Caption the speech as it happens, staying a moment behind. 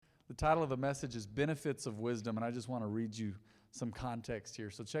The title of the message is Benefits of Wisdom, and I just want to read you some context here.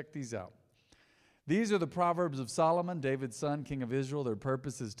 So check these out. These are the Proverbs of Solomon, David's son, king of Israel. Their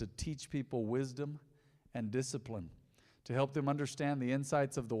purpose is to teach people wisdom and discipline, to help them understand the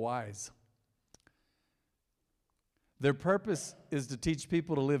insights of the wise. Their purpose is to teach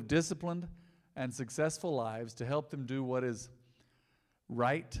people to live disciplined and successful lives, to help them do what is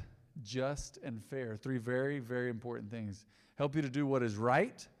right, just, and fair. Three very, very important things. Help you to do what is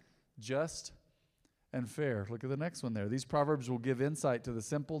right, just, and fair. Look at the next one there. These proverbs will give insight to the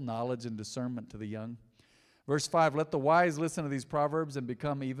simple, knowledge and discernment to the young. Verse 5, let the wise listen to these proverbs and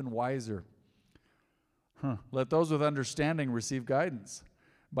become even wiser. Let those with understanding receive guidance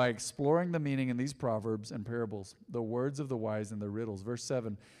by exploring the meaning in these proverbs and parables, the words of the wise and their riddles. Verse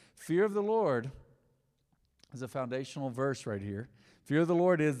 7, fear of the Lord is a foundational verse right here. Fear of the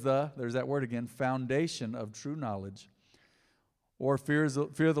Lord is there's that word again, foundation of true knowledge. Or fear of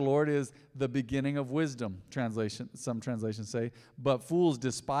the Lord is the beginning of wisdom, some translations say. But fools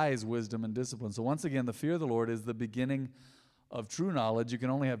despise wisdom and discipline. So once again, the fear of the Lord is the beginning of true knowledge. You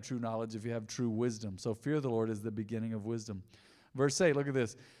can only have true knowledge if you have true wisdom. So fear of the Lord is the beginning of wisdom. Verse 8, look at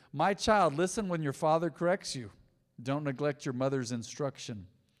this. My child, listen when your father corrects you. Don't neglect your mother's instruction.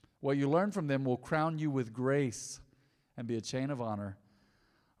 What you learn from them will crown you with grace and be a chain of honor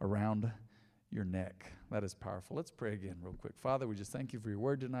around your neck. That is powerful. Let's pray again real quick. Father, we just thank you for your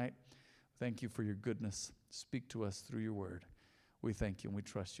word tonight. Thank you for your goodness. Speak to us through your word. We thank you and we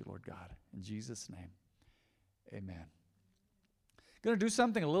trust you, Lord God. In Jesus' name, amen. Going to do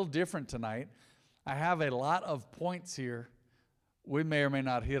something a little different tonight. I have a lot of points here. We may or may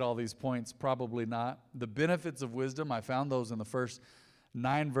not hit all these points, probably not. The benefits of wisdom, I found those in the first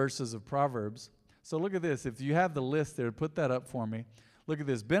 9 verses of Proverbs. So look at this. If you have the list there, put that up for me. Look at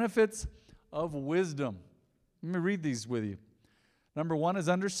this. Benefits of wisdom. Let me read these with you. Number 1 is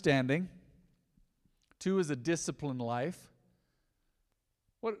understanding. 2 is a disciplined life.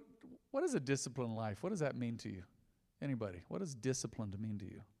 What is a disciplined life? What does that mean to you? Anybody? What does discipline mean to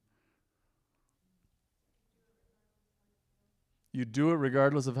you? You do it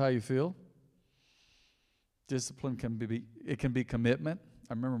regardless of how you feel. Discipline can be commitment.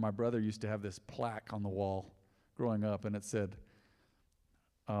 I remember my brother used to have this plaque on the wall growing up, and it said,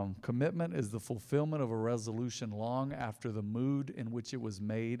 commitment is the fulfillment of a resolution long after the mood in which it was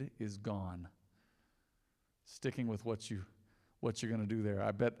made is gone. Sticking with what you're going to do there.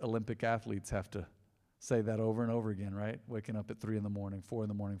 I bet Olympic athletes have to say that over and over again, right? Waking up at 3 in the morning, 4 in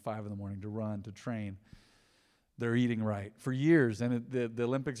the morning, 5 in the morning to run, to train. They're eating right for years, and the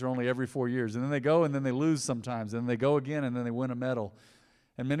Olympics are only every 4 years. And then they go, and then they lose sometimes. And then they go again, and then they win a medal.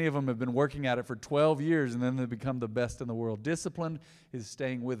 And many of them have been working at it for 12 years, and then they become the best in the world. Discipline is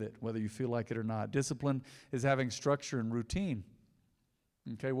staying with it, whether you feel like it or not. Discipline is having structure and routine.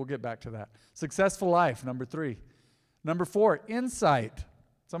 Okay, we'll get back to that. Successful life, number 3. Number 4, insight.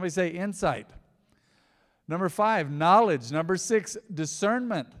 Somebody say insight. Number 5, knowledge. Number 6,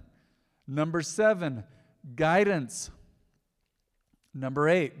 discernment. Number 7, guidance. Number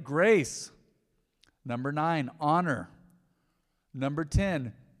 8, grace. Number 9, honor. Number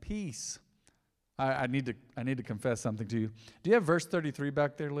 10, peace. I need to confess something to you. Do you have verse 33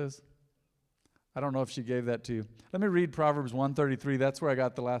 back there, Liz? I don't know if she gave that to you. Let me read Proverbs 1:33. That's where I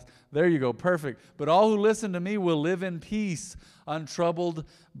got the last. There you go. Perfect. But all who listen to me will live in peace, untroubled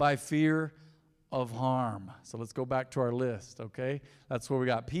by fear of harm. So let's go back to our list, okay? That's where we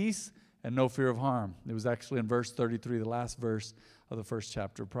got peace and no fear of harm. It was actually in verse 33, the last verse of the first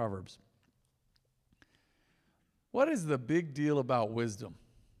chapter of Proverbs. What is the big deal about wisdom?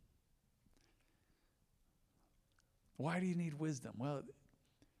 Why do you need wisdom? Well,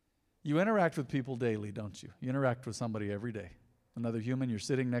 you interact with people daily, don't you? You interact with somebody every day. Another human, you're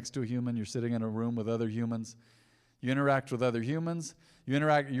sitting next to a human, you're sitting in a room with other humans. You interact with other humans.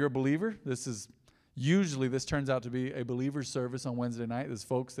 You're a believer. This turns out to be a believer's service on Wednesday night. There's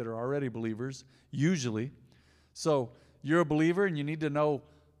folks that are already believers, usually. So you're a believer and you need to know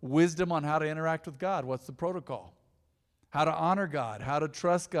wisdom on how to interact with God. What's the protocol? How to honor God, how to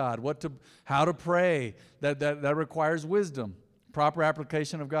trust God, how to pray. That requires wisdom, proper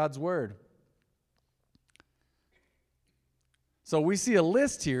application of God's word. So we see a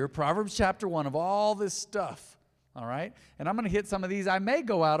list here, Proverbs chapter 1, of all this stuff, all right? And I'm going to hit some of these. I may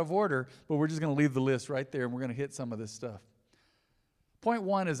go out of order, but we're just going to leave the list right there, and we're going to hit some of this stuff. Point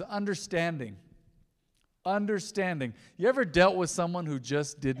 1 is understanding. Understanding. You ever dealt with someone who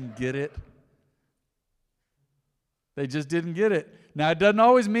just didn't get it? They just didn't get it. Now, it doesn't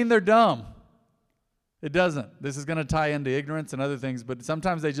always mean they're dumb. It doesn't. This is going to tie into ignorance and other things, but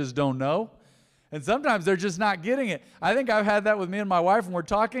sometimes they just don't know. And sometimes they're just not getting it. I think I've had that with me and my wife when we're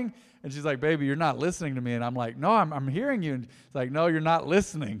talking, and she's like, baby, you're not listening to me. And I'm like, no, I'm hearing you. And it's like, no, you're not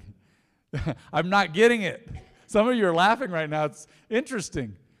listening. I'm not getting it. Some of you are laughing right now. It's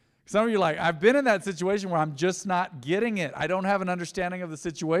interesting. Some of you are like, I've been in that situation where I'm just not getting it. I don't have an understanding of the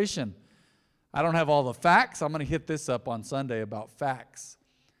situation. I don't have all the facts. I'm going to hit this up on Sunday about facts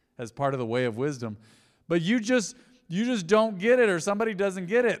as part of the way of wisdom. But you just don't get it, or somebody doesn't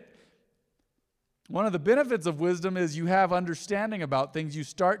get it. One of the benefits of wisdom is you have understanding about things. You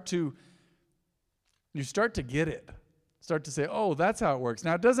start to get it. Start to say, oh, that's how it works.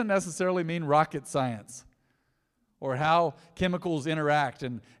 Now, it doesn't necessarily mean rocket science or how chemicals interact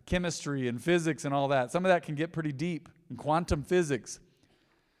and chemistry and physics and all that. Some of that can get pretty deep, in quantum physics.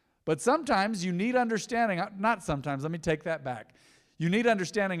 But sometimes you need understanding. Not sometimes, let me take that back. You need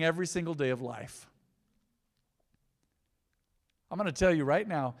understanding every single day of life. I'm going to tell you right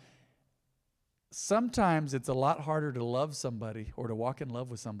now, sometimes it's a lot harder to love somebody or to walk in love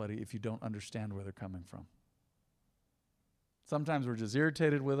with somebody if you don't understand where they're coming from. Sometimes we're just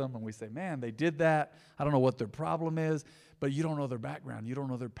irritated with them and we say, man, they did that. I don't know what their problem is, but you don't know their background. You don't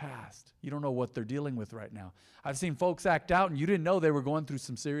know their past. You don't know what they're dealing with right now. I've seen folks act out and you didn't know they were going through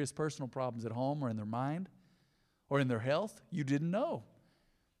some serious personal problems at home or in their mind or in their health. You didn't know.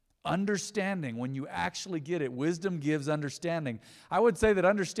 Understanding, when you actually get it, wisdom gives understanding. I would say that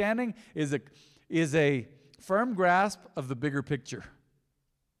understanding is a firm grasp of the bigger picture.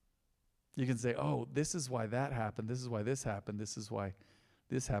 You can say, oh, this is why that happened. This is why this happened. This is why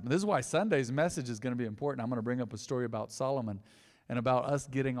this happened. This is why Sunday's message is going to be important. I'm going to bring up a story about Solomon and about us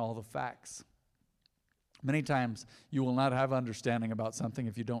getting all the facts. Many times you will not have understanding about something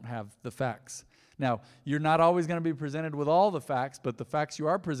if you don't have the facts. Now, you're not always going to be presented with all the facts, but the facts you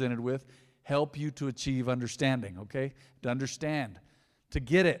are presented with help you to achieve understanding, okay? To understand, to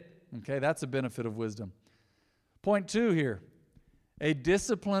get it, okay? That's a benefit of wisdom. Point 2 here, a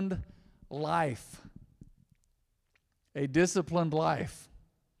disciplined life. A disciplined life.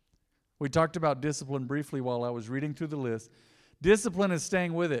 We talked about discipline briefly while I was reading through the list. Discipline is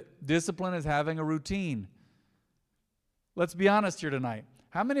staying with it. Discipline is having a routine. Let's be honest here tonight.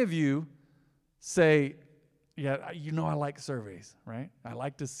 How many of you say, yeah, you know I like surveys, right? I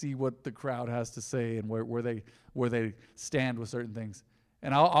like to see what the crowd has to say and where they stand with certain things.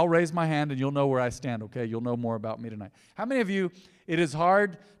 And I'll raise my hand and you'll know where I stand, okay? You'll know more about me tonight. How many of you, it is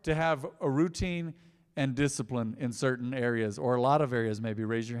hard to have a routine and discipline in certain areas, or a lot of areas maybe?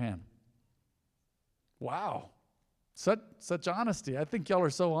 Raise your hand. Wow. Such honesty. I think y'all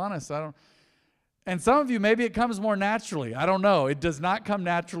are so honest. And some of you, maybe it comes more naturally. I don't know. It does not come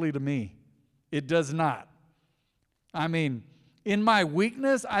naturally to me. It does not. I mean, in my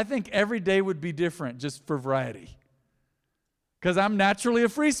weakness, I think every day would be different just for variety. Because I'm naturally a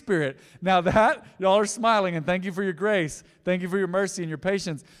free spirit. Now that, y'all are smiling, and thank you for your grace. Thank you for your mercy and your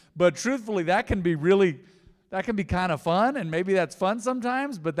patience. But truthfully, that can be kind of fun, and maybe that's fun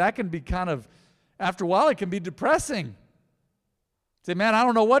sometimes, but that can be kind of, after a while, it can be depressing. Say, man, I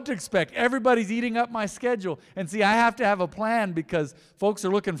don't know what to expect. Everybody's eating up my schedule. And see, I have to have a plan because folks are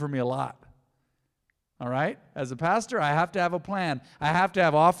looking for me a lot. All right? As a pastor, I have to have a plan. I have to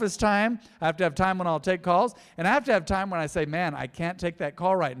have office time. I have to have time when I'll take calls. And I have to have time when I say, man, I can't take that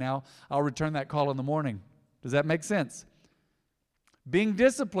call right now. I'll return that call in the morning. Does that make sense? Being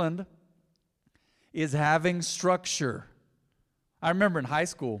disciplined is having structure. I remember in high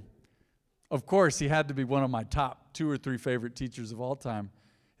school, of course, he had to be one of my top 2 or 3 favorite teachers of all time.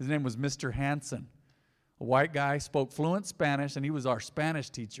 His name was Mr. Hansen. A white guy, spoke fluent Spanish, and he was our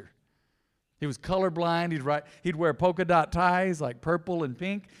Spanish teacher. He was colorblind. He'd wear polka dot ties like purple and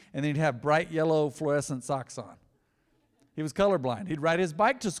pink, and then he'd have bright yellow fluorescent socks on. He was colorblind. He'd ride his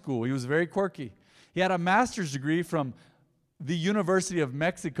bike to school. He was very quirky. He had a master's degree from the University of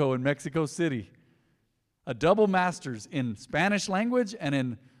Mexico in Mexico City. A double master's in Spanish language and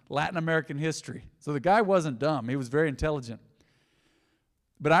in Latin American history. So the guy wasn't dumb. He was very intelligent.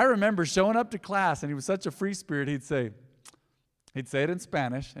 But I remember showing up to class, and he was such a free spirit, he'd say it in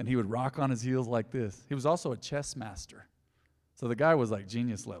Spanish, and he would rock on his heels like this. He was also a chess master. So the guy was like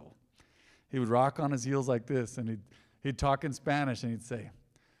genius level. He would rock on his heels like this, and he'd talk in Spanish, and he'd say,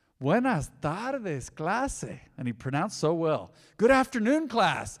 Buenas tardes, clase. And he pronounced so well. Good afternoon,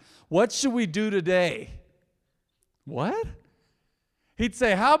 class. What should we do today? What? He'd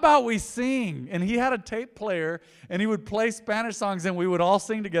say, how about we sing? And he had a tape player, and he would play Spanish songs, and we would all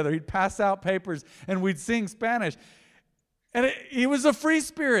sing together. He'd pass out papers, and we'd sing Spanish. And he was a free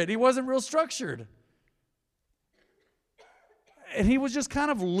spirit. He wasn't real structured. And he was just kind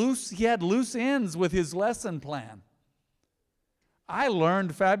of loose. He had loose ends with his lesson plan. I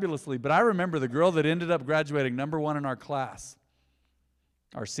learned fabulously, but I remember the girl that ended up graduating #1 in our class,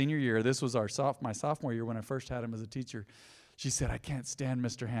 our senior year. This was my sophomore year when I first had him as a teacher. She said, I can't stand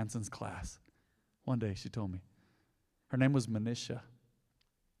Mr. Hansen's class. One day she told me. Her name was Manisha.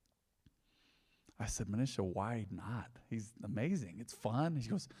 I said, Manisha, why not? He's amazing. It's fun. She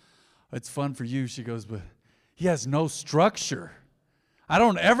goes, it's fun for you. She goes, but he has no structure. I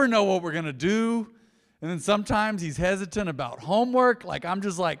don't ever know what we're going to do. And then sometimes he's hesitant about homework. Like, I'm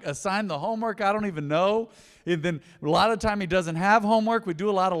just like, assign the homework. I don't even know. And then a lot of the time he doesn't have homework. We do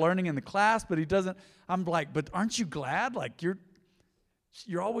a lot of learning in the class, but he doesn't. I'm like, but aren't you glad? Like, you're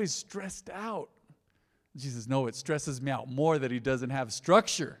always stressed out. She says, no, it stresses me out more that he doesn't have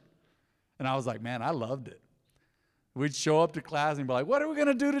structure. And I was like, man, I loved it. We'd show up to class and be like, what are we going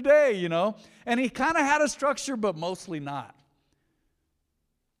to do today, you know? And he kind of had a structure, but mostly not.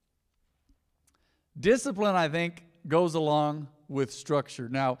 Discipline, I think, goes along with structure.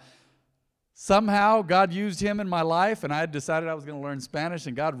 Now, somehow God used him in my life, and I had decided I was going to learn Spanish,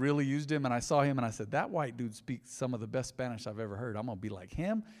 and God really used him, and I saw him, and I said, that white dude speaks some of the best Spanish I've ever heard. I'm going to be like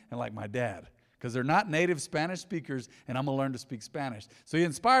him and like my dad, because they're not native Spanish speakers, and I'm going to learn to speak Spanish. So he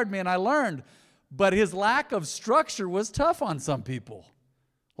inspired me, and I learned, but his lack of structure was tough on some people.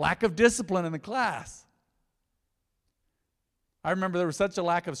 Lack of discipline in the class. I remember there was such a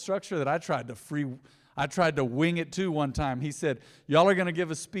lack of structure that I tried to wing it too one time. He said, y'all are going to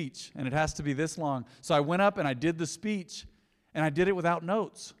give a speech, and it has to be this long. So I went up and I did the speech, and I did it without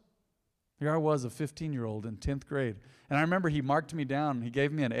notes. Here I was, a 15-year-old in 10th grade. And I remember he marked me down, and he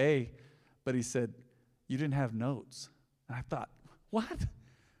gave me an A, but he said, you didn't have notes. And I thought, what?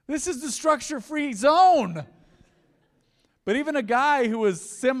 This is the structure-free zone. But even a guy who was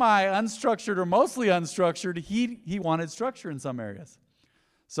semi-unstructured or mostly unstructured, he wanted structure in some areas.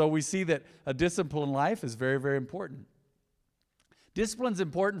 So we see that a disciplined life is very, very important. Discipline's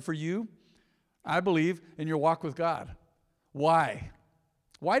important for you, I believe, in your walk with God. Why?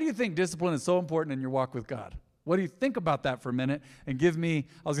 Why do you think discipline is so important in your walk with God? What do you think about that for a minute? And give me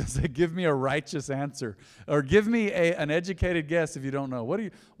a righteous answer. Or give me an educated guess if you don't know.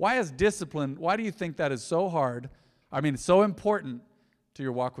 Why is discipline, why do you think that is so hard? So important to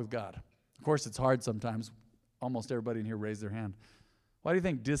your walk with God. Of course, it's hard sometimes. Almost everybody in here raised their hand. Why do you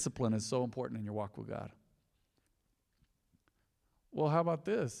think discipline is so important in your walk with God? Well, how about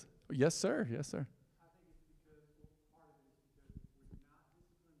this? Yes, sir. Yes, sir. I think it's because part of it is because we're not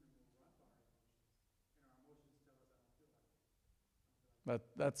disciplined and we'll run by our emotions, and our emotions tell us I don't feel like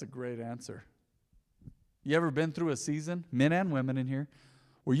it. That's a great answer. You ever been through a season, men and women in here,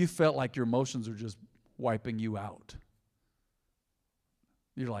 where you felt like your emotions were just wiping you out?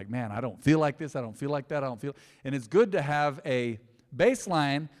 You're like, man, I don't feel like this, I don't feel like that, and it's good to have a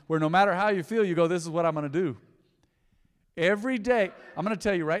baseline where no matter how you feel, you go, this is what I'm going to do. Every day, I'm going to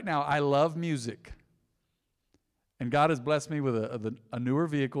tell you right now, I love music. And God has blessed me with a newer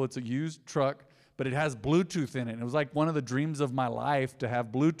vehicle. It's a used truck, but it has Bluetooth in it. And it was like one of the dreams of my life to have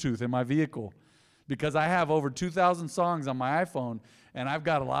Bluetooth in my vehicle, because I have over 2,000 songs on my iPhone, and I've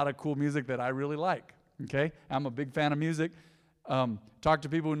got a lot of cool music that I really like. Okay? I'm a big fan of music. Talk to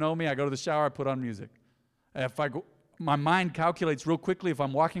people who know me. I go to the shower, I put on music. My mind calculates real quickly. If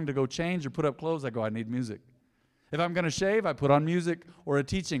I'm walking to go change or put up clothes, I go, I need music. If I'm going to shave, I put on music or a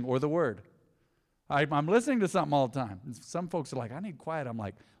teaching or the word. I'm listening to something all the time. And some folks are like, I need quiet. I'm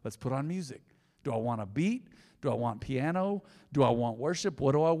like, let's put on music. Do I want a beat? Do I want piano? Do I want worship?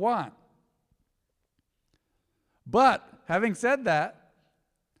 What do I want? But having said that,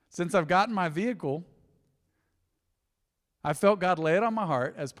 since I've gotten my vehicle, I felt God lay it on my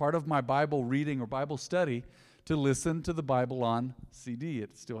heart as part of my Bible reading or Bible study to listen to the Bible on CD.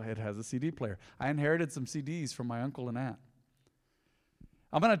 It has a CD player. I inherited some CDs from my uncle and aunt.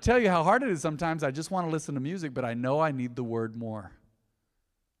 I'm going to tell you how hard it is sometimes. I just want to listen to music, but I know I need the word more.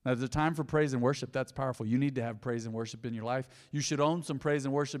 Now, there's a time for praise and worship. That's powerful. You need to have praise and worship in your life. You should own some praise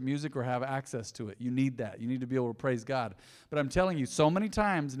and worship music or have access to it. You need that. You need to be able to praise God. But I'm telling you, so many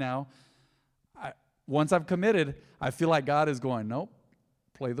times now, once I've committed, I feel like God is going, nope,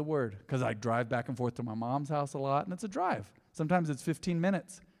 play the word. Because I drive back and forth to my mom's house a lot, and it's a drive. Sometimes it's 15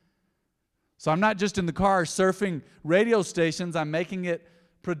 minutes. So I'm not just in the car surfing radio stations. I'm making it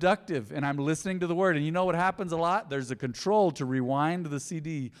productive, and I'm listening to the word. And you know what happens a lot? There's a control to rewind the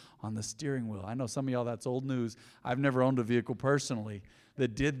CD on the steering wheel. I know some of y'all, that's old news. I've never owned a vehicle personally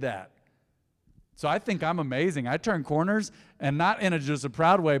that did that. So I think I'm amazing. I turn corners, and not in just a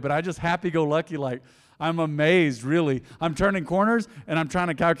proud way, but I just happy-go-lucky, like I'm amazed, really. I'm turning corners, and I'm trying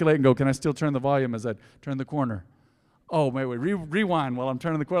to calculate and go, can I still turn the volume as I turn the corner? Oh, wait, rewind while I'm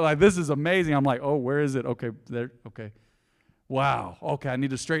turning the corner. Like, this is amazing. I'm like, oh, where is it? Okay, there, okay. Wow. Okay, I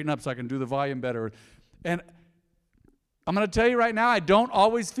need to straighten up so I can do the volume better. And I'm going to tell you right now, I don't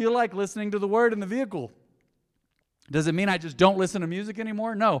always feel like listening to the word in the vehicle. Does it mean I just don't listen to music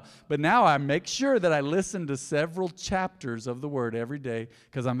anymore? No. But now I make sure that I listen to several chapters of the word every day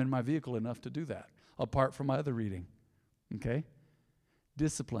because I'm in my vehicle enough to do that, apart from my other reading. Okay?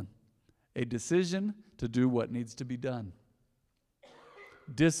 Discipline. A decision to do what needs to be done.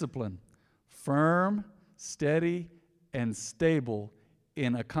 Discipline. Firm, steady, and stable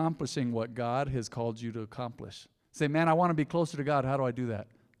in accomplishing what God has called you to accomplish. Say, man, I want to be closer to God. How do I do that?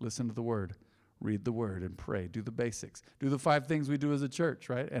 Listen to the word. Read the word and pray. Do the basics. Do the 5 things we do as a church,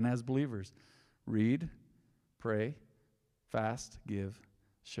 right? And as believers. Read, pray, fast, give,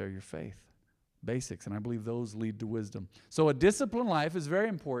 share your faith. Basics. And I believe those lead to wisdom. So a disciplined life is very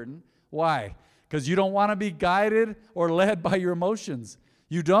important. Why? Because you don't want to be guided or led by your emotions.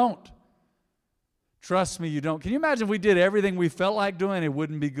 You don't. Trust me, you don't. Can you imagine if we did everything we felt like doing? It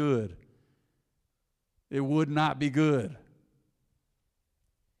wouldn't be good. It would not be good.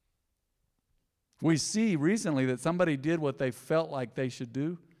 We see recently that somebody did what they felt like they should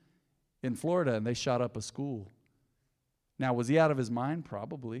do in Florida, and they shot up a school. Now, was he out of his mind?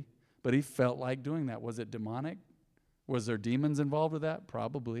 Probably. But he felt like doing that. Was it demonic? Was there demons involved with that?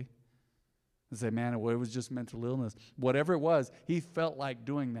 Probably. And say, man, it was just mental illness. Whatever it was, he felt like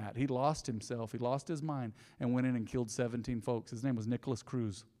doing that. He lost himself. He lost his mind and went in and killed 17 folks. His name was Nicholas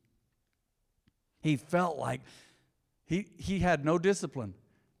Cruz. He felt like he had no discipline.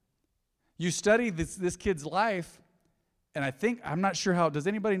 You study this kid's life, and I'm not sure does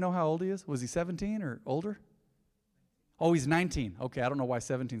anybody know how old he is? Was he 17 or older? Oh, he's 19. Okay, I don't know why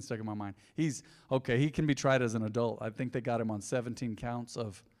 17 stuck in my mind. He can be tried as an adult. I think they got him on 17 counts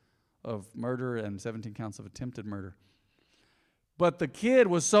of murder and 17 counts of attempted murder. But the kid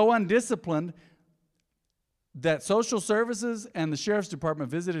was so undisciplined that social services and the sheriff's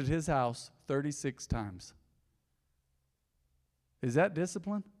department visited his house 36 times. Is that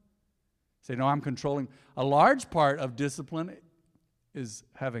discipline? Say, no, I'm controlling. A large part of discipline is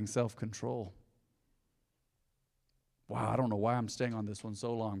having self-control. Wow, I don't know why I'm staying on this one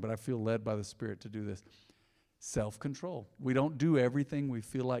so long, but I feel led by the Spirit to do this. Self-control. We don't do everything we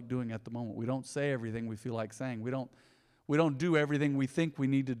feel like doing at the moment. We don't say everything we feel like saying. We don't do everything we think we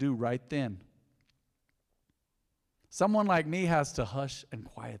need to do right then. Someone like me has to hush and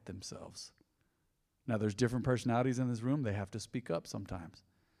quiet themselves. Now, there's different personalities in this room. They have to speak up sometimes.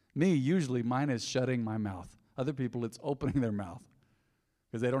 Me, usually, mine is shutting my mouth. Other people, it's opening their mouth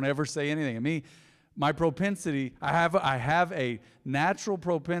because they don't ever say anything. And me, my propensity, I have a natural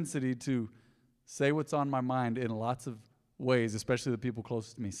propensity to say what's on my mind in lots of ways, especially the people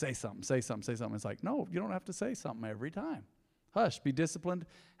closest to me. Say something, say something, say something. It's like, no, you don't have to say something every time. Hush, be disciplined,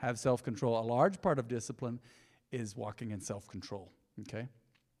 have self-control. A large part of discipline is walking in self-control, okay?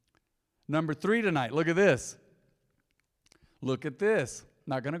 Number 3 tonight, look at this. Look at this.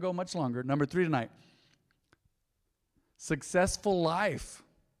 Not going to go much longer. Number 3 tonight. Successful life.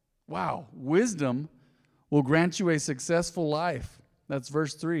 Wow. Wisdom will grant you a successful life. That's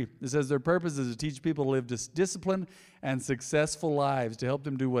verse 3. It says their purpose is to teach people to live disciplined and successful lives, to help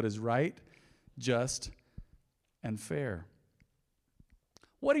them do what is right, just, and fair.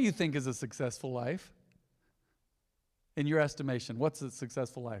 What do you think is a successful life? In your estimation, what's a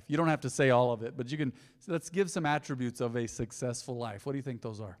successful life? You don't have to say all of it, but let's give some attributes of a successful life. What do you think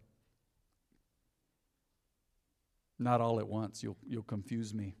those are? Not all at once. You'll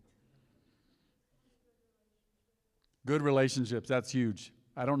confuse me. Good relationships, that's huge.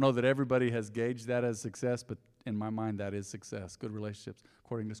 I don't know that everybody has gauged that as success, but in my mind, that is success. Good relationships,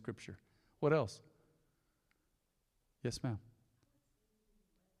 according to Scripture. What else? Yes, ma'am.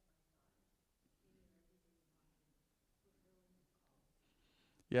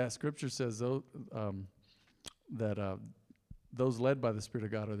 Yeah, Scripture says that those led by the Spirit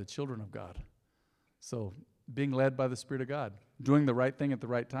of God are the children of God. So being led by the Spirit of God, doing the right thing at the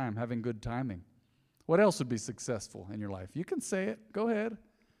right time, having good timing. What else would be successful in your life? You can say it. Go ahead.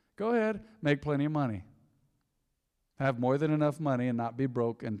 Go ahead. Make plenty of money. Have more than enough money and not be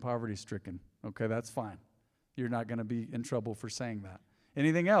broke and poverty-stricken. Okay, that's fine. You're not going to be in trouble for saying that.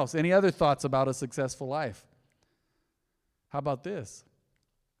 Anything else? Any other thoughts about a successful life? How about this?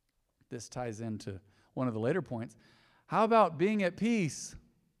 This ties into one of the later points. How about being at peace?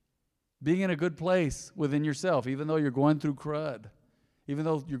 Being in a good place within yourself, even though you're going through crud, even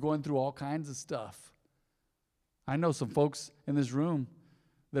though you're going through all kinds of stuff. I know some folks in this room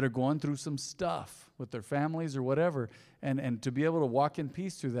that are going through some stuff with their families or whatever, and to be able to walk in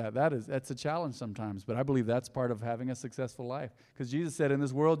peace through that's a challenge sometimes, but I believe that's part of having a successful life. Because Jesus said, in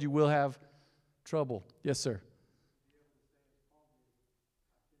this world you will have trouble. Yes, sir.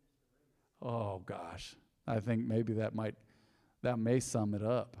 Oh gosh, I think maybe that may sum it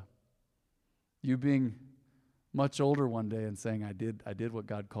up. You being much older one day and saying, I did what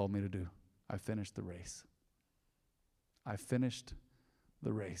God called me to do. I finished the race. I finished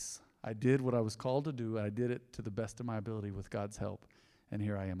the race. I did what I was called to do. I did it to the best of my ability with God's help. And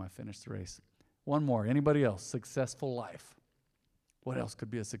here I am. I finished the race. One more. Anybody else? Successful life. What else could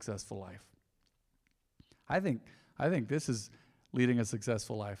be a successful life? I think this is leading a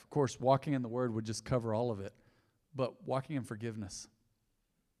successful life. Of course, walking in the Word would just cover all of it. But walking in forgiveness.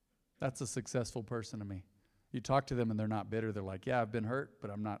 That's a successful person to me. You talk to them and they're not bitter. They're like, yeah, I've been hurt,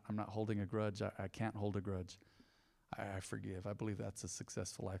 but I'm not holding a grudge. I can't hold a grudge. I forgive. I believe that's a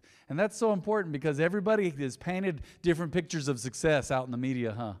successful life. And that's so important because everybody has painted different pictures of success out in the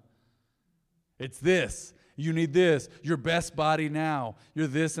media, huh? It's this. You need this. Your best body now. You're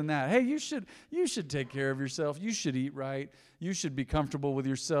this and that. Hey, you should take care of yourself. You should eat right. You should be comfortable with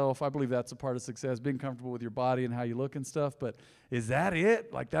yourself. I believe that's a part of success, being comfortable with your body and how you look and stuff. But is that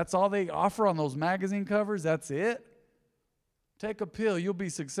it? Like that's all they offer on those magazine covers? That's it? Take a pill. You'll be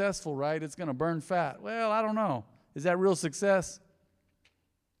successful, right? It's going to burn fat. Well, I don't know. Is that real success?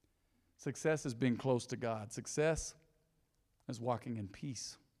 Success is being close to God. Success is walking in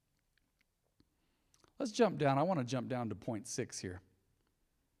peace. Let's jump down. I want to jump down to point 6 here.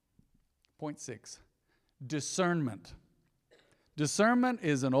 Point 6. Discernment. Discernment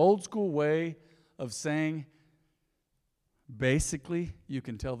is an old school way of saying, basically, you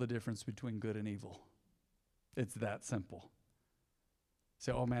can tell the difference between good and evil. It's that simple.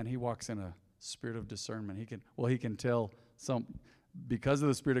 Say, oh man, he walks in a spirit of discernment. He can tell because of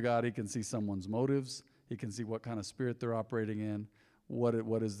the Spirit of God, he can see someone's motives. He can see what kind of spirit they're operating in, what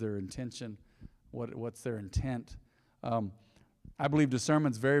is their intention, what's their intent. I believe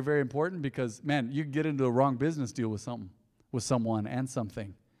discernment's very, very important because, man, you can get into a wrong business deal with someone and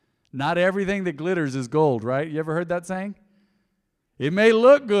something. Not everything that glitters is gold, right? You ever heard that saying? It may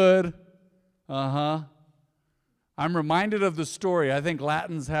look good. I'm reminded of the story. I think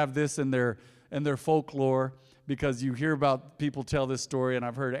Latins have this in their folklore because you hear about people tell this story, and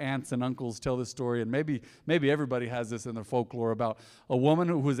I've heard aunts and uncles tell this story, and maybe everybody has this in their folklore about a woman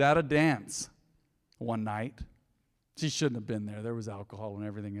who was at a dance one night. She shouldn't have been there. There was alcohol and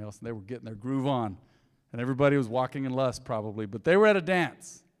everything else, and they were getting their groove on, and everybody was walking in lust probably, but they were at a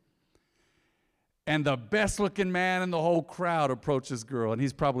dance. And the best-looking man in the whole crowd approached this girl, and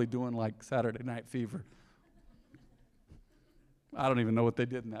he's probably doing like Saturday Night Fever. I don't even know what they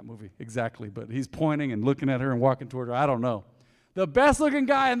did in that movie exactly, but he's pointing and looking at her and walking toward her. I don't know. The best-looking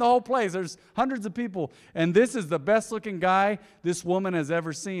guy in the whole place. There's hundreds of people, and this is the best-looking guy this woman has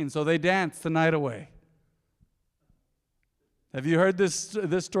ever seen. So they danced the night away. Have you heard this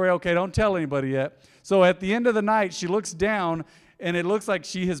story? Okay, don't tell anybody yet. So at the end of the night, she looks down, and it looks like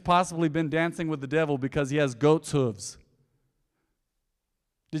she has possibly been dancing with the devil because he has goat's hooves.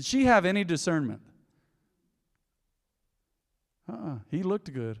 Did she have any discernment? He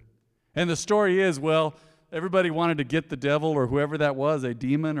looked good. And the story is, well, everybody wanted to get the devil or whoever that was, a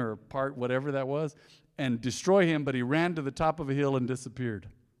demon or a part, whatever that was, and destroy him, but he ran to the top of a hill and disappeared.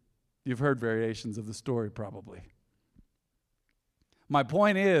 You've heard variations of the story probably. My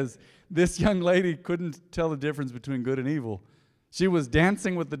point is, this young lady couldn't tell the difference between good and evil. She was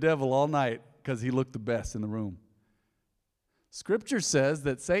dancing with the devil all night because he looked the best in the room. Scripture says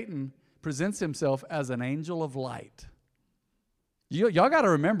that Satan presents himself as an angel of light. Y'all got to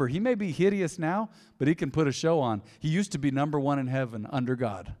remember, he may be hideous now, but he can put a show on. He used to be number one in heaven under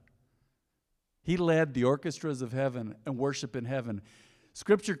God. He led the orchestras of heaven and worship in heaven.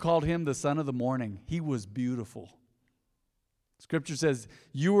 Scripture called him the son of the morning. He was beautiful. Scripture says,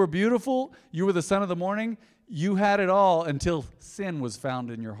 you were beautiful, you were the son of the morning, you had it all until sin was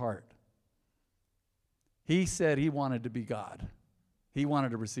found in your heart. He said he wanted to be God. He wanted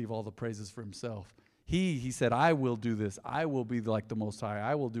to receive all the praises for himself. He said, I will do this. I will be like the Most High.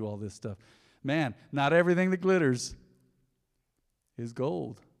 I will do all this stuff. Man, not everything that glitters is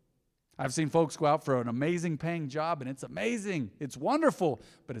gold. I've seen folks go out for an amazing paying job, and it's amazing. It's wonderful,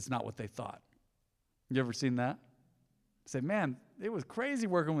 but it's not what they thought. You ever seen that? Say, man, it was crazy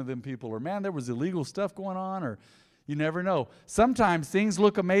working with them people, or man, there was illegal stuff going on, or you never know. Sometimes things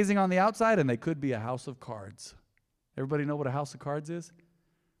look amazing on the outside, and they could be a house of cards. Everybody know what a house of cards is?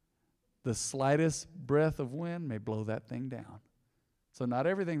 The slightest breath of wind may blow that thing down. So not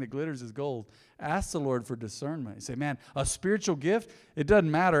everything that glitters is gold. Ask the Lord for discernment. You say, man, a spiritual gift, it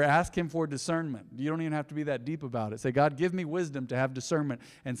doesn't matter. Ask him for discernment. You don't even have to be that deep about it. Say, God, give me wisdom to have discernment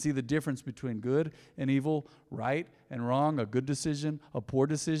and see the difference between good and evil, right and wrong, a good decision, a poor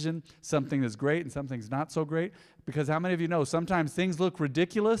decision, something that's great and something's not so great. Because how many of you know sometimes things look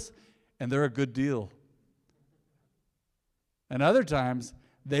ridiculous and they're a good deal. And other times,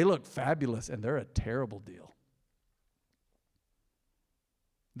 they look fabulous, and they're a terrible deal.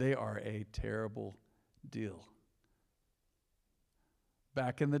 They are a terrible deal.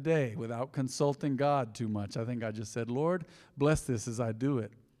 Back in the day, without consulting God too much, I think I just said, Lord, bless this as I do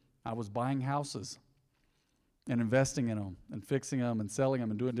it. I was buying houses and investing in them and fixing them and selling them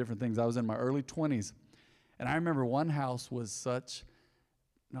and doing different things. I was in my early 20s. And I remember one house was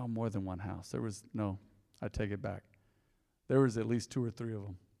more than one house. I take it back. There was at least 2 or 3 of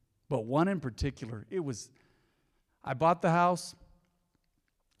them. But one in particular, I bought the house.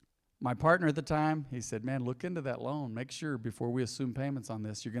 My partner at the time, he said, man, look into that loan. Make sure before we assume payments on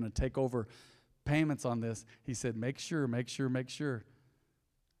this, you're going to take over payments on this. He said, make sure.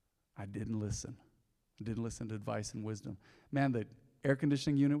 I didn't listen. I didn't listen to advice and wisdom. Man, the air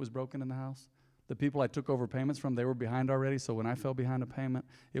conditioning unit was broken in the house. The people I took over payments from, they were behind already. So when I fell behind a payment,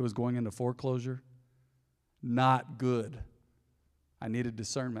 it was going into foreclosure. Not good. I needed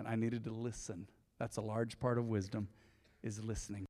discernment. I needed to listen. That's a large part of wisdom, is listening.